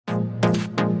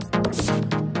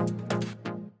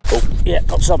Yeah,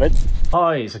 got something.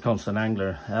 Hi, it's a constant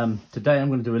angler. Today I'm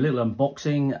going to do a little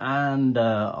unboxing and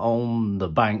on the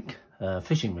bank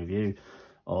fishing review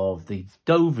of the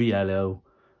Doviello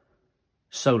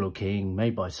Soloking,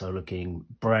 made by Soloking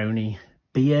Brownie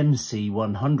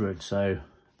BMC100. So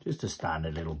just a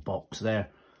standard little box there.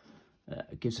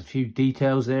 It gives a few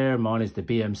details there. Mine is the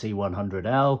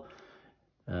BMC100L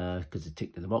because it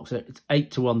ticked in the box there. It's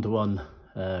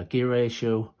 8:1:1 gear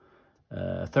ratio.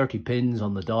 30 pins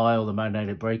on the dial, the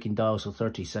magnetic braking dial, so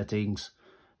 30 settings,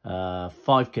 5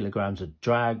 kilograms of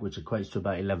drag, which equates to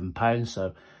about 11 pounds,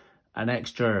 so an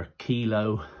extra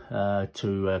kilo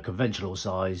to a conventional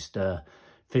sized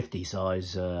 50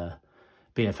 size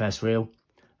BFS reel,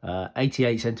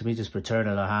 88 centimeters per turn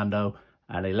of the handle,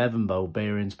 and 11 ball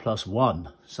bearings plus one,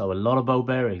 so a lot of ball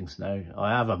bearings. Now I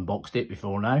have unboxed it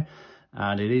before now,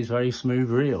 and it is very smooth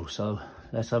reel, so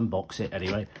let's unbox it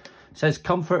anyway. It says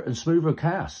comfort and smoother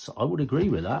casts. I would agree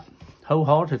with that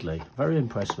wholeheartedly. Very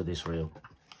impressed with this reel.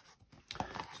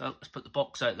 So let's put the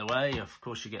box out of the way. Of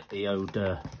course, you get the old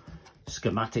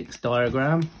schematics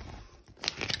diagram.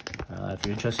 If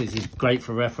you're interested, this is great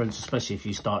for reference, especially if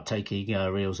you start taking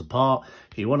reels apart.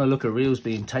 If you want to look at reels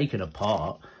being taken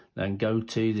apart, then go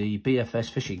to the BFS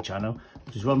Fishing channel,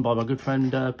 which is run by my good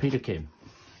friend Peter Kim.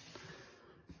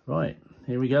 Right,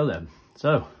 here we go then.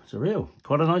 So it's a reel.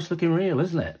 Quite a nice looking reel,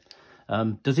 isn't it?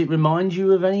 Does it remind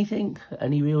you of anything?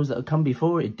 Any reels that have come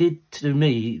before? It did to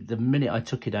me the minute I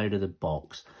took it out of the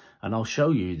box. And I'll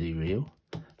show you the reel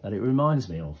that it reminds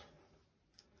me of.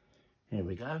 Here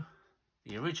we go.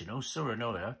 The original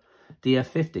Tsurinoya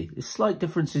DF50. There's slight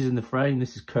differences in the frame.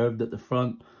 This is curved at the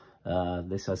front.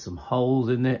 This has some holes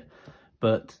in it.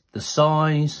 But the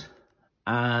size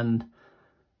and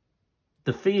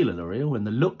the feel of the reel and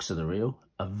the looks of the reel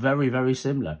are very, very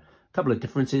similar. A couple of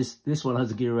differences. This one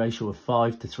has a gear ratio of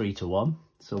 5 to 3:1,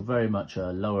 so very much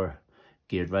a lower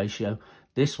geared ratio.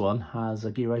 This one has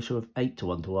a gear ratio of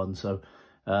 8:1:1, so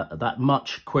that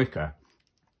much quicker.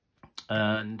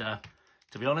 And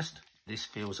to be honest, this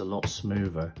feels a lot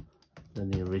smoother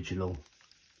than the original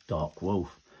Dark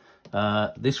Wolf.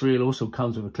 This reel also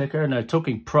comes with a clicker. Now,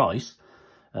 talking price,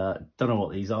 don't know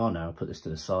what these are now. I'll put this to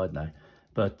the side now,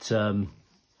 but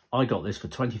I got this for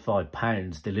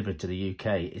 £25 delivered to the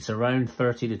UK. It's around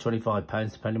 £30 to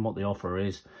 £25 depending on what the offer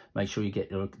is. Make sure you get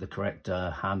the correct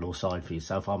handle side for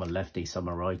yourself. I'm a lefty, some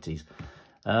are righties.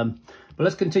 But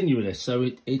let's continue with this. So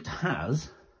it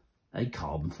has a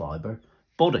carbon fibre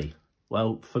body.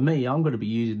 Well, for me, I'm going to be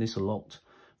using this a lot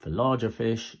for larger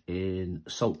fish in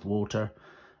salt water.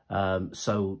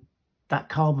 So that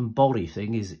carbon body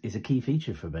thing is a key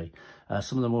feature for me.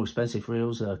 Some of the more expensive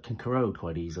reels can corrode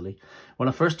quite easily. When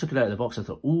I first took it out of the box, I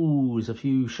thought, ooh, there's a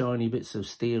few shiny bits of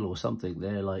steel or something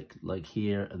there, like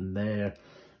here and there.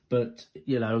 But,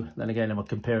 you know, then again, if I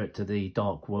compare it to the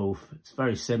Dark Wolf, it's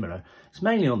very similar. It's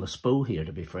mainly on the spool here,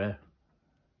 to be fair.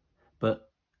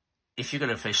 But if you're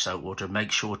going to fish saltwater,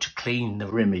 make sure to clean the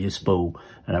rim of your spool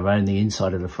and around the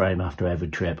inside of the frame after every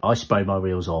trip. I spray my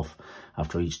reels off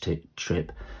after each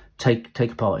trip. Take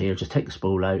apart here, just take the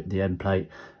spool out, the end plate,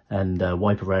 and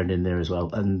wipe around in there as well,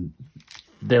 and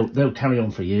they'll carry on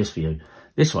for years for you.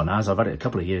 This one has, I've had it a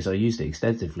couple of years. I used it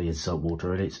extensively in salt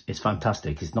water, and it's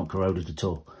fantastic. It's not corroded at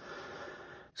all.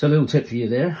 So a little tip for you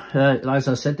there. As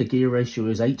I said, the gear ratio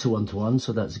is 8:1:1,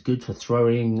 so that's good for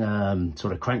throwing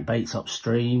sort of crankbaits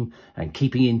upstream and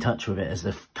keeping in touch with it as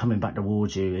they're coming back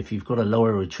towards you. If you've got a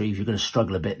lower retrieve, you're going to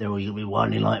struggle a bit there, or you'll be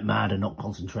winding like mad and not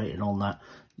concentrating on that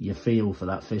your feel for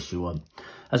that fish you want.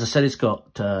 As I said, it's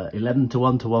got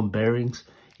 11:1:1 bearings.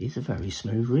 It's a very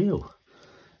smooth reel.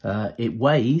 It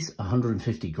weighs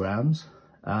 150 grams,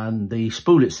 and the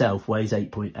spool itself weighs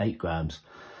 8.8 grams.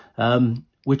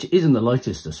 Which isn't the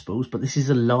lightest of spools, but this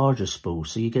is a larger spool,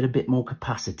 so you get a bit more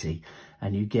capacity,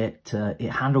 and you get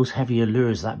it handles heavier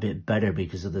lures that bit better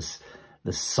because of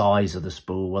the size of the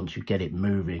spool once you get it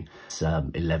moving. It's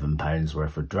 11 pounds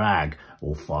worth of drag,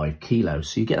 or 5 kilos,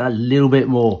 so you get a little bit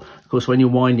more. Of course, when you're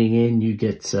winding in, you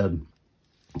get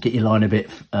your line a bit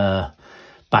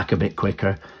back a bit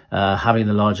quicker. Having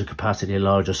the larger capacity, a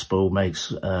larger spool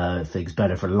makes things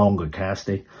better for longer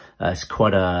casting. It's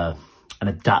quite an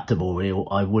adaptable reel.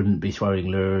 I wouldn't be throwing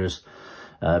lures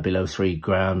below 3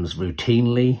 grams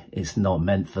routinely. It's not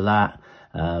meant for that.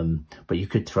 But you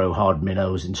could throw hard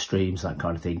minnows in streams, that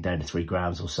kind of thing, down to 3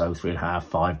 grams or so. 3.5,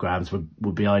 5 grams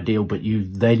would be ideal. But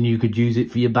then you could use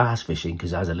it for your bass fishing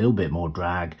because it has a little bit more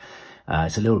drag.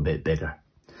 It's a little bit bigger.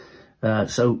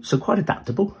 So quite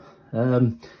adaptable.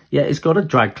 Yeah, it's got a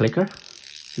drag clicker.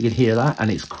 You can hear that,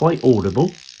 and it's quite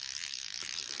audible.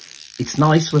 It's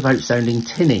nice without sounding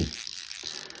tinny.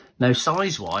 Now,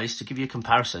 size-wise, to give you a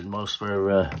comparison, whilst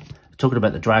we're talking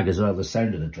about the drag as well, the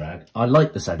sound of the drag. I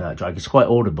like the sound of that drag. It's quite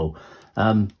audible.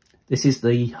 This is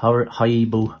the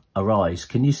Haibo Arise.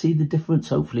 Can you see the difference?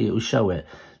 Hopefully it will show it.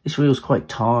 This reel's quite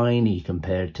tiny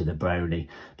compared to the Brownie,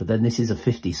 but then this is a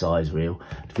 50 size reel.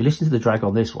 If you listen to the drag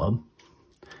on this one,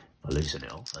 I'll loosen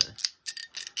it off there.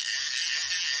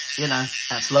 You know,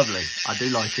 that's lovely. I do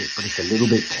like it, but it's a little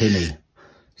bit tinny.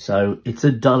 So it's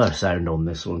a duller sound on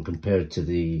this one compared to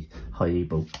the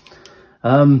Haibo.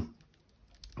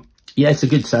 Yeah, it's a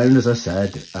good sound, as I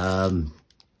said.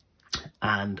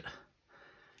 And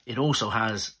it also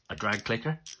has a drag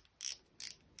clicker.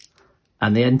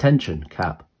 And the end tension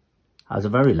cap has a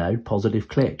very loud positive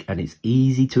click, and it's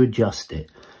easy to adjust it.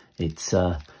 It's,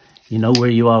 you know where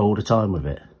you are all the time with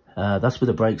it. That's with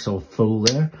the brakes on full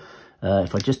there.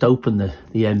 If I just open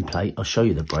the end plate, I'll show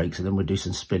you the brakes, and then we'll do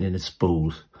some spinning and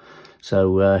spools.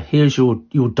 So here's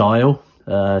your dial,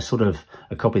 sort of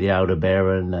a copy of the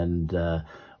Aldebaran, and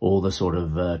all the sort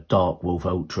of Dark Wolf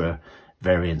Ultra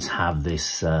variants have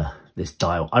this this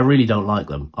dial. I really don't like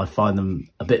them. I find them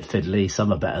a bit fiddly.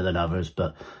 Some are better than others,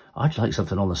 but I'd like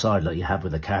something on the side like you have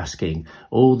with the Cast King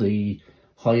or the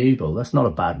Haibo. That's not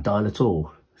a bad dial at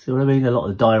all. See what I mean? A lot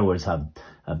of the dialers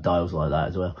have dials like that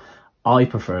as well. I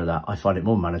prefer that. I find it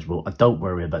more manageable. I don't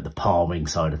worry about the palming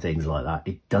side of things like that.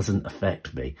 It doesn't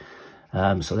affect me.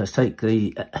 So let's take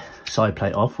the side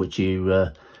plate off, which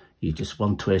you just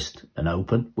one twist and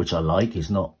open, which I like. It's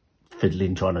not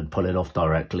fiddling trying to pull it off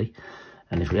directly.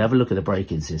 And if we have a look at the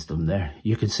braking system there,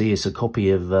 you can see it's a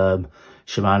copy of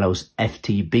Shimano's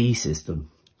FTB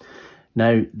system.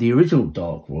 Now, the original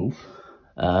Dark Wolf,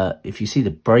 if you see the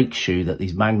brake shoe that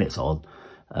these magnets on,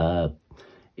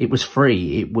 it was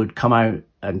free. It would come out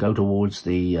and go towards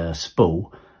the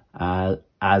spool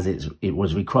as it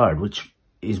was required, which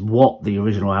is what the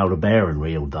original Aldebaran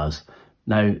reel does.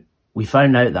 Now, we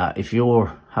found out that if you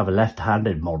have a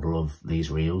left-handed model of these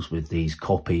reels with these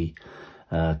copy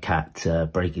cat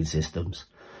braking systems,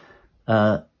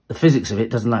 the physics of it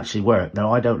doesn't actually work.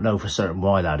 Now, I don't know for certain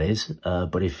why that is,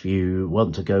 but if you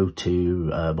want to go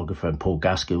to my good friend Paul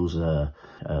Gaskell's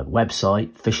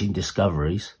website, Fishing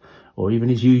Discoveries, or even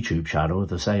his YouTube channel with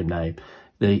the same name,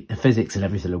 the physics and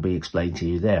everything will be explained to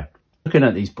you there. Looking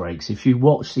at these brakes, if you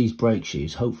watch these brake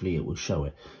shoes, hopefully it will show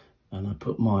it. And I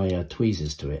put my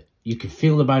tweezers to it. You can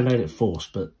feel the magnetic force,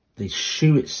 but the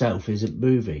shoe itself isn't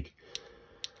moving.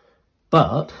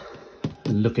 But,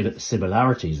 and looking at the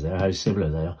similarities there, how similar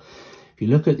they are. If you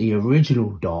look at the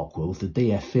original Dark Wolf, the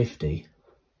DF50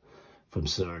 from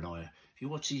Tsurinoya, if you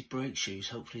watch these brake shoes,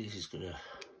 hopefully this is going to...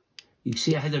 You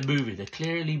see how they're moving. They're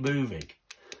clearly moving.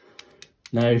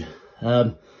 Now,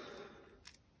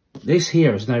 this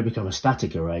here has now become a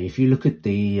static array. If you look at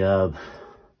the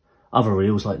other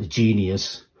reels like the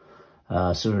Genius,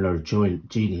 Tsurinoya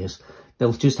Genius,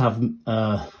 they'll just have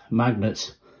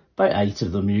magnets, about 8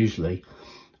 of them usually,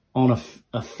 on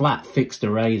a flat fixed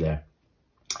array there.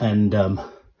 And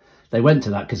they went to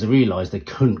that because they realised they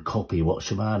couldn't copy what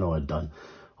Shimano had done.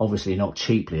 Obviously not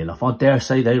cheaply enough. I dare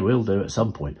say they will do at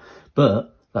some point.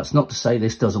 But that's not to say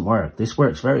this doesn't work. This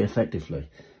works very effectively.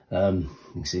 You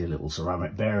can see the little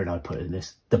ceramic bearing I put in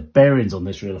this. The bearings on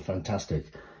this reel are fantastic.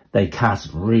 They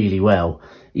cast really well.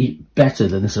 Better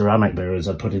than the ceramic bearings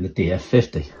I put in the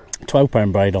DF50.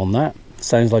 12-pound braid on that.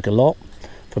 Sounds like a lot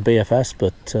for BFS,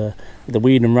 but the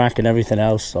weed and rack and everything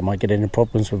else, I might get into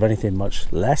problems with anything much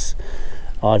less.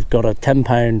 I've got a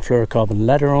 10-pound fluorocarbon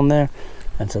leather on there,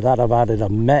 and to that I've added a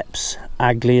Mepps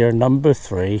Aglier number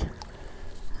 3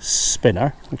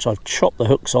 spinner, which I've chopped the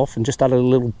hooks off and just added a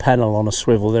little pennel on a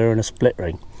swivel there and a split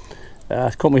ring.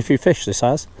 Caught me a few fish, this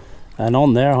has. And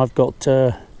on there I've got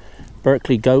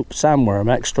Berkeley Goat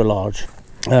Sandworm extra large.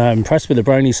 Impressed with the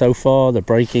Brownie so far. The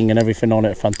braking and everything on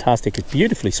it fantastic. It's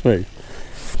beautifully smooth.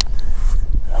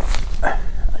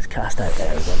 It's cast out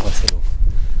there as a nice little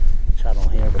channel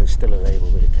here, but it's still a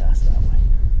label with a cast that way.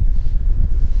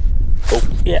 Oh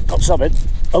yeah, got something.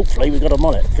 Hopefully we got them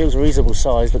on it. Feels a reasonable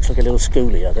size. Looks like a little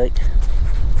schoolie, I think.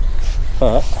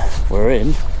 But we're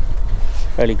in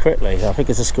fairly quickly. I think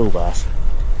it's a school bass.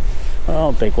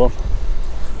 Oh, big one.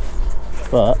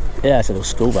 But yeah, it's a little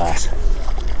school bass.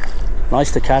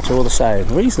 Nice to catch all the same.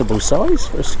 Reasonable size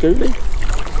for a schoolie.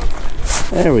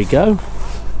 There we go.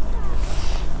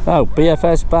 Oh,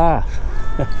 BFS bass.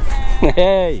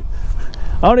 Hey,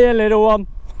 only a little one.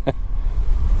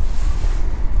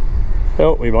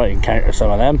 Oh, we might encounter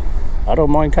some of them. I don't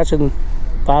mind catching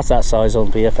bass that size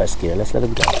on BFS gear. Let's let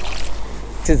them go.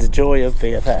 It is the joy of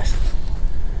BFS.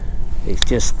 It's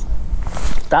just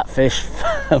that fish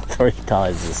 3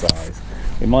 times the size.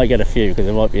 We might get a few because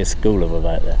there might be a school of them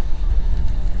out there.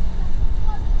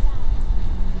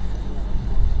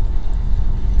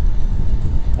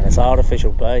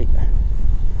 artificial bait.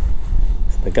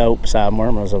 It's the gulp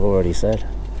sandworm, as I've already said.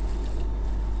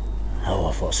 Oh,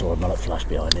 I thought I saw a mullet flash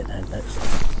behind it then. Let's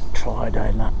try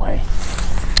down that way.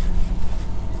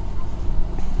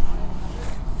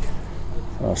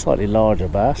 A slightly larger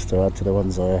bass to add to the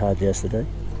ones I had yesterday.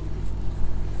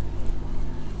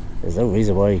 There's no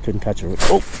reason why you couldn't catch a...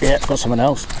 Oh, yeah, got someone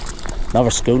else. Another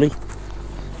schoolie.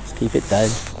 Let's keep it down.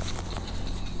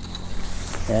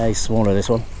 Yeah, he's smaller, this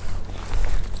one.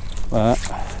 But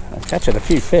I'm catching a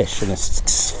few fish, and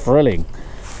it's thrilling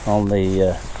on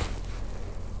the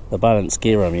balance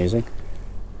gear I'm using.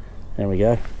 There we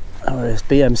go. Oh, this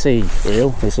BMC reel.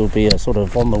 This will be a sort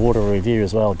of on the water review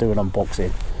as well. Do an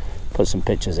unboxing. Put some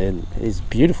pictures in. It's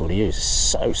beautiful to use.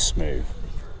 So smooth.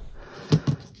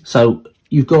 So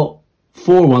you've got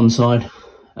 4 on one side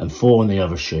and 4 on the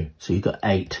other shoe. So you've got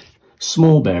 8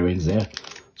 small bearings there.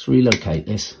 Let's relocate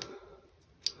this.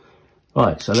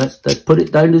 Right, so let's put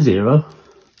it down to 0.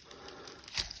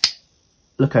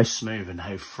 Look how smooth and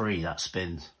how free that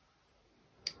spins.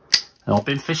 Now I've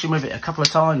been fishing with it a couple of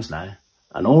times now,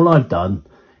 and all I've done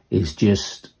is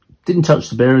just didn't touch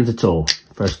the bearings at all.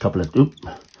 First couple of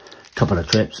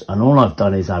trips, and all I've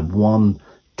done is add one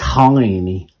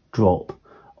tiny drop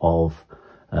of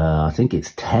I think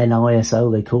it's 10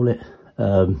 ISO they call it,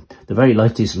 the very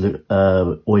lightest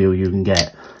oil you can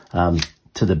get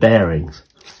to the bearings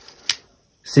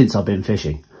since I've been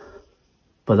fishing.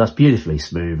 But that's beautifully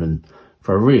smooth, and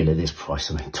for a reel at this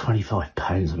price, I mean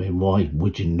 £25, I mean why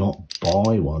would you not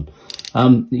buy one?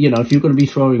 You know, if you're going to be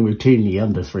throwing routinely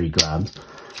under 3 grams,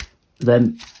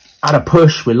 then at a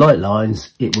push with light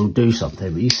lines, it will do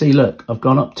something. But you see, look, I've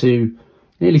gone up to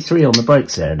nearly 3 on the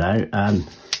brakes there now, and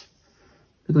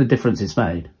look at the difference it's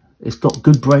made. It's got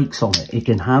good brakes on it. It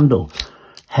can handle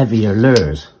heavier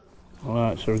lures. All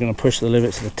right, so we're going to push the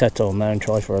limits of the Teton now and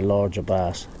try for a larger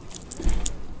bass.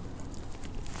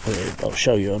 I'll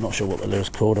show you. I'm not sure what the lure's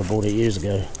called. I bought it years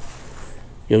ago.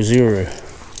 Yozuru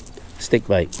stick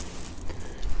bait.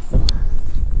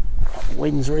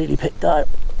 Wind's really picked out.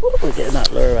 We're getting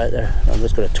that lure out there. I'm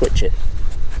just going to twitch it.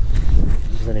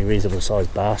 If there's any reasonable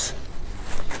sized bass.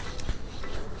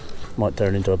 Might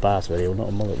turn into a bass video, not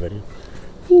a mullet video.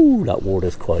 Ooh, that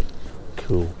water's quite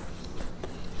cool.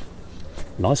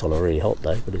 Nice on a really hot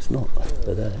day, but it's not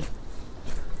today.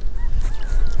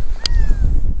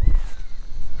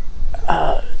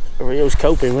 The reel's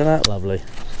coping with that, lovely.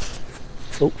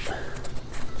 Oh,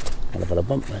 I've had a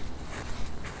bump there.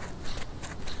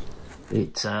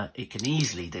 It can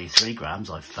easily do 3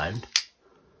 grams, I've found.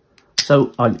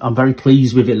 So I'm very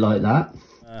pleased with it like that.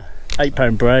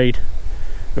 8-pound braid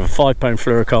with a 5-pound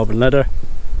fluorocarbon leather,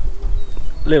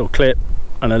 little clip,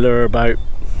 and a lure about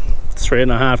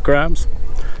 3.5 grams.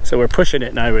 So we're pushing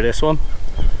it now with this one.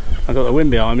 I've got the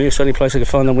wind behind me. It's the only place I can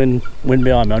find the wind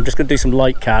behind me. I'm just going to do some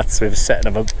light casts with a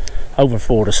setting of over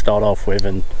 4 to start off with,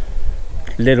 and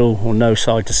little or no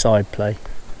side to side play,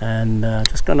 and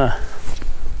just going to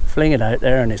fling it out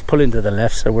there, and it's pulling to the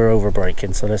left, so we're over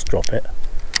braking, so let's drop it.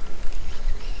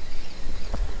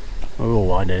 We're all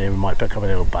winding in. We might pick up a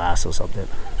little bass or something.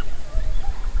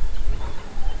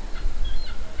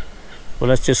 Well,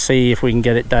 let's just see if we can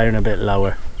get it down a bit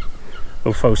lower.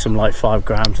 We'll throw some like 5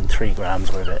 grams and 3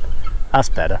 grams with it. That's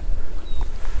better.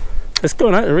 It's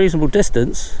going out a reasonable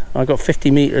distance. I've got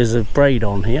 50 meters of braid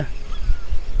on here.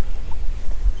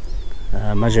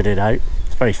 Measured it out.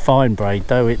 It's very fine braid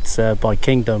though. It's by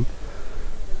Kingdom,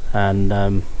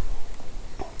 and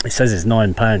it says it's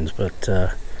 9 pounds, but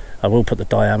I will put the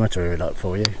diameter of it up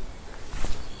for you.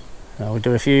 We'll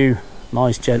do a few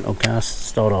nice gentle casts to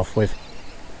start off with.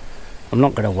 I'm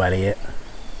not going to welly it,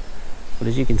 but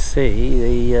as you can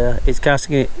see, it's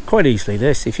casting it quite easily.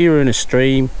 This, if you were in a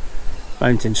stream,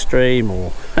 mountain stream,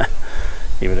 or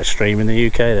even a stream in the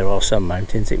UK, there are some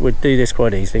mountains, it would do this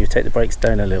quite easily. You take the brakes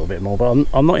down a little bit more, but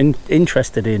I'm not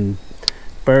interested in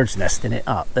bird's nesting it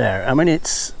up there. I mean,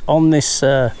 it's on this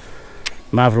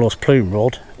Mavalos plume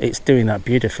rod, it's doing that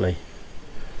beautifully.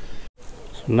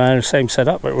 So now same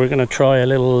setup, but we're going to try a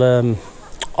little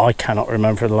I cannot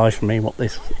remember for the life of me what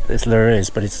this lure is,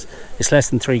 but it's less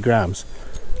than 3 grams.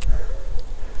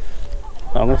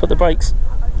 I'm going to put the brakes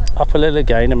up a little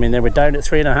again. I mean, they were down at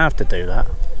 3.5 to do that,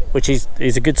 which is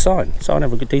a good sign. So I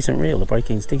have a good decent reel. The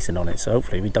braking's decent on it, so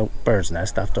hopefully we don't bird's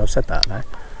nest after I've said that now.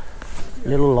 A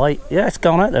little light. Yeah, it's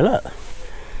gone out there, look.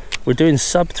 We're doing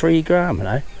sub 3 gram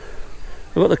now.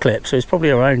 We've got the clip, so it's probably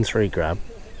around 3 gram.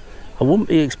 I wouldn't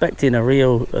be expecting a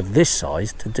reel of this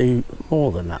size to do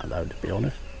more than that though, to be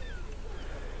honest.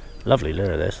 Lovely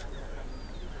lure this.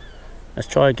 Let's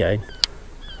try again.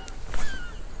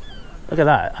 Look at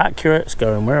that, accurate. It's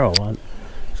going where I want.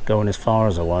 It's going as far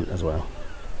as I want as well.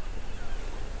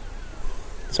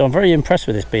 So I'm very impressed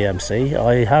with this BMC.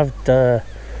 I have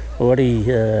already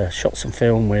shot some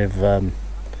film with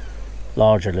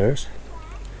larger lures.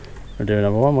 I'll do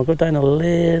another one. We'll go down a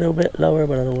little bit lower,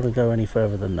 but I don't want to go any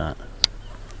further than that.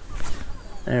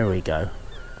 There we go.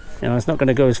 You know, it's not going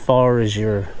to go as far as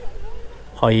your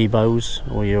Haibos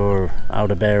or your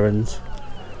outer bearings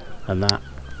and that,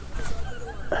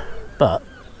 but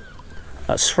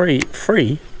that's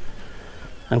free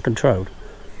and controlled.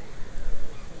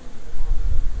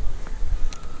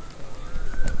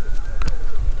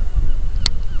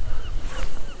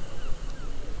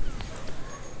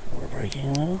 We're breaking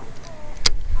a little.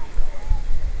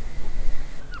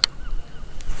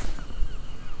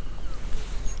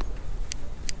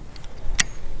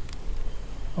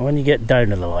 When you get down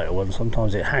to the lighter one,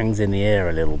 sometimes it hangs in the air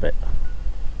a little bit,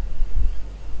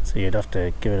 so you'd have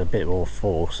to give it a bit more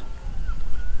force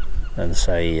than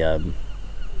say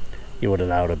you would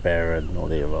an outer bearing or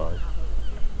the Arrive.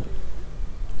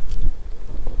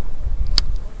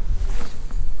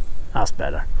 That's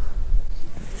better.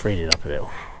 Freed it up a bit.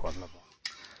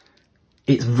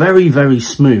 It's very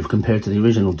smooth compared to the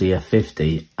original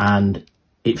DF50, and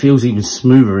it feels even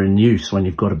smoother in use when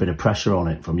you've got a bit of pressure on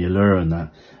it from your lure and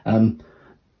that.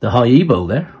 The Haibo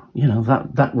there, you know,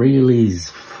 that reel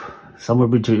is somewhere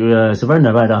between, it's around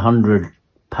about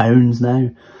 £100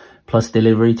 now, plus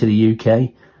delivery to the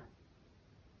UK.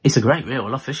 It's a great reel, I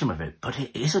love fishing with it, but it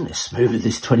isn't as smooth as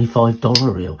this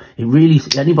 $25 reel. It really,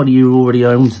 anybody who already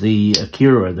owns the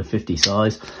Akura, the 50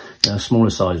 size,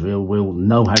 smaller size reel, will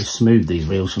know how smooth these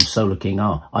reels from Soloking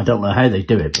are. I don't know how they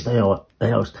do it, but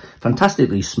they are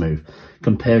fantastically smooth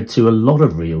compared to a lot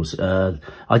of reels.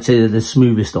 I'd say they're the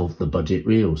smoothest of the budget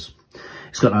reels.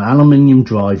 It's got an aluminium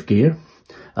drive gear.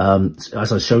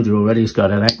 As I showed you already, it's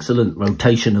got an excellent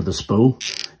rotation of the spool.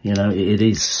 You know, it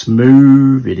is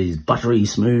smooth, it is buttery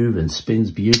smooth and spins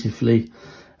beautifully.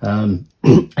 And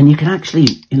you can actually,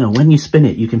 you know, when you spin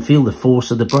it, you can feel the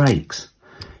force of the brakes.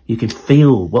 You can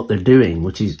feel what they're doing,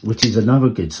 which is another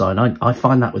good sign. I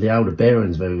find that with the outer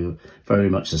bearings very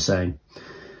much the same.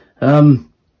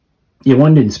 Your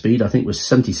winding speed, I think, was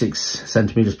 76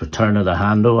 centimeters per turn of the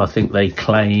handle. I think they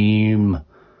claim,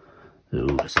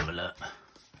 let's have a look.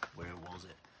 Where was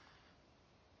it?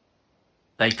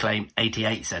 They claim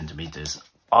 88 centimeters.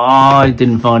 I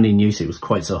didn't find in use it was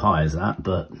quite so high as that,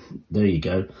 but there you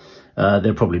go.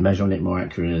 They're probably measuring it more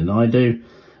accurately than I do.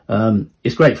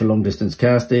 It's great for long distance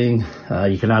casting.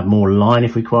 You can add more line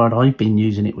if required. I've been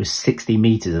using it with 60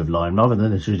 meters of line rather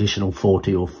than the traditional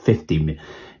 40 or 50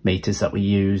 meters that we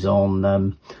use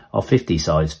on our 50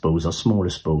 size spools, our smaller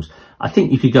spools. I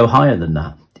think you could go higher than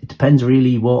that. It depends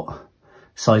really what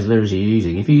size lures you're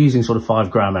using. If you're using sort of 5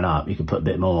 gram and up, you can put a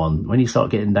bit more on. When you start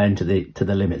getting down to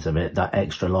the limits of it, that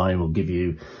extra line will give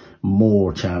you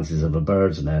more chances of a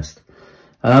bird's nest.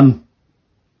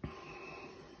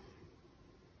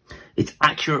 It's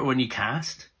accurate when you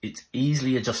cast. It's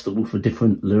easily adjustable for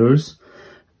different lures.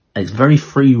 It's very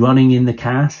free running in the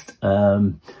cast.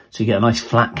 So you get a nice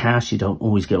flat cast. You don't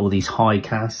always get all these high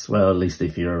casts. Well, at least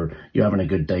if you're having a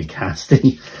good day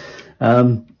casting.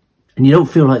 And you don't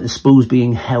feel like the spool's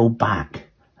being held back,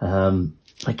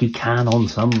 like you can on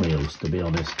some reels, to be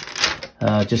honest.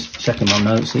 Just checking my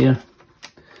notes here.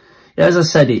 Yeah, as I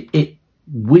said,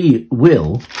 we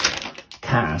will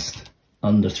cast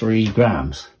under 3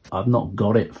 grams. I've not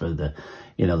got it for the,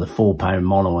 the 4-pound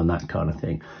mono and that kind of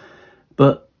thing.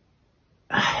 But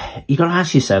you got to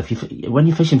ask yourself, when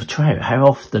you're fishing for trout, how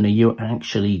often are you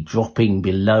actually dropping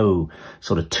below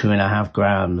sort of 2.5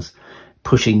 grams,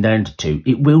 pushing down to 2?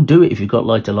 It will do it if you've got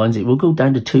lighter lines. It will go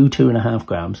down to 2.5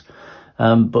 grams.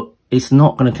 But it's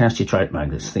not going to cast your trout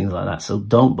magnets, things like that. So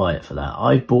don't buy it for that.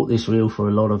 I've bought this reel for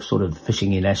a lot of sort of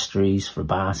fishing in estuaries for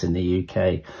bass in the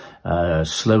UK,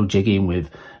 slow jigging with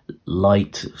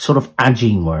light sort of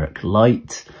edging work,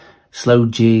 light slow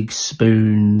jigs,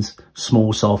 spoons,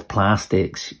 small soft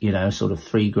plastics, sort of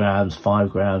 3 grams, 5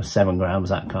 grams, 7 grams,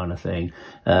 that kind of thing.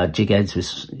 Jig heads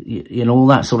with, all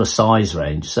that sort of size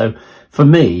range. So for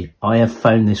me, I have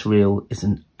found this reel is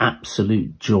an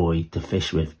absolute joy to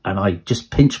fish with, and I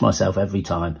just pinch myself every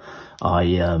time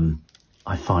I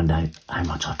find out how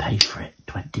much I paid for it.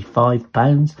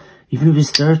 £25, even if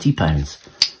it's £30.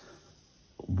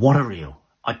 What a reel.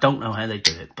 I don't know how they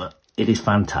do it, but it is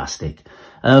fantastic.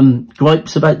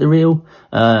 Gripes about the reel?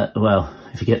 Well,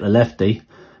 if you get the lefty,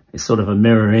 it's sort of a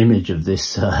mirror image of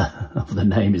this, of the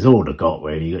name. It's all got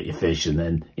where you got your fish, and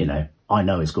then, I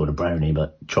know it's called a brownie,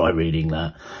 but try reading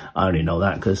that. I only know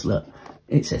that because, look,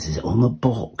 it says it's on the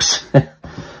box.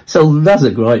 So that's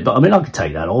a gripe, but I mean, I could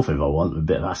take that off if I want, with a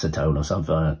bit of acetone or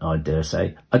something, I dare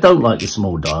say. I don't like the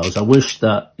small dials. I wish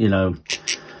that,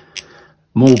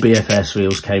 More BFS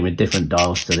reels came with different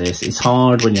dials to this. It's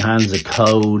hard when your hands are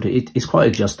cold. It's quite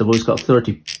adjustable. It's got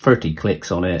 30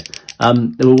 clicks on it.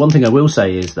 The one thing I will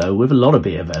say is, though, with a lot of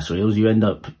BFS reels,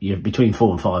 you're between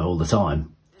 4 and 5 all the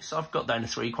time. So I've got down to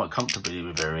 3 quite comfortably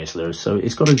with various lures, so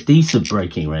it's got a decent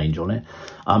breaking range on it.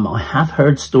 I have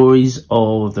heard stories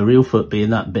of the reel foot being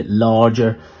that bit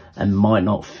larger and might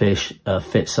not fit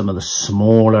some of the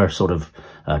smaller sort of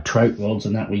trout rods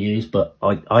and that we use, but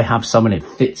I have some and it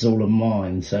fits all of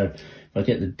mine. So if I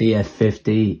get the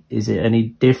DF50, is it any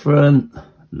different?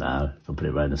 No, if I put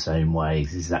it around the same way,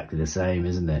 it's exactly the same,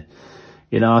 isn't it?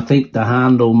 You know, I think the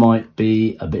handle might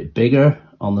be a bit bigger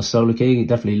on the Soloking. It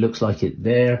definitely looks like it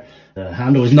there. The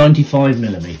handle is 95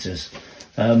 millimeters.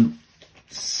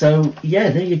 So yeah,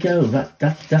 there you go.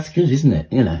 That's good, isn't it?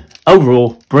 You know,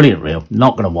 overall, brilliant reel.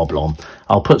 Not going to wobble on.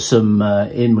 I'll put some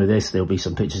in with this. There'll be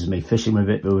some pictures of me fishing with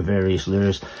it, with various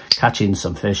lures, catching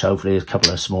some fish. Hopefully, there's a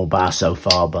couple of small bass so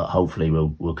far, but hopefully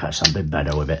we'll catch something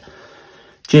better with it.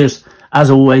 Cheers. As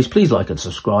always, please like and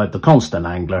subscribe. The Constant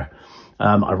Angler.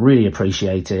 I really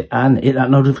appreciate it, and hit that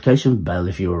notification bell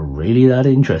if you are really that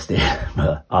interested.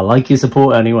 But I like your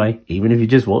support anyway, even if you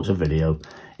just watch a video.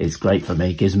 It's great for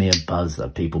me. It gives me a buzz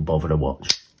that people bother to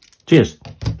watch. Cheers.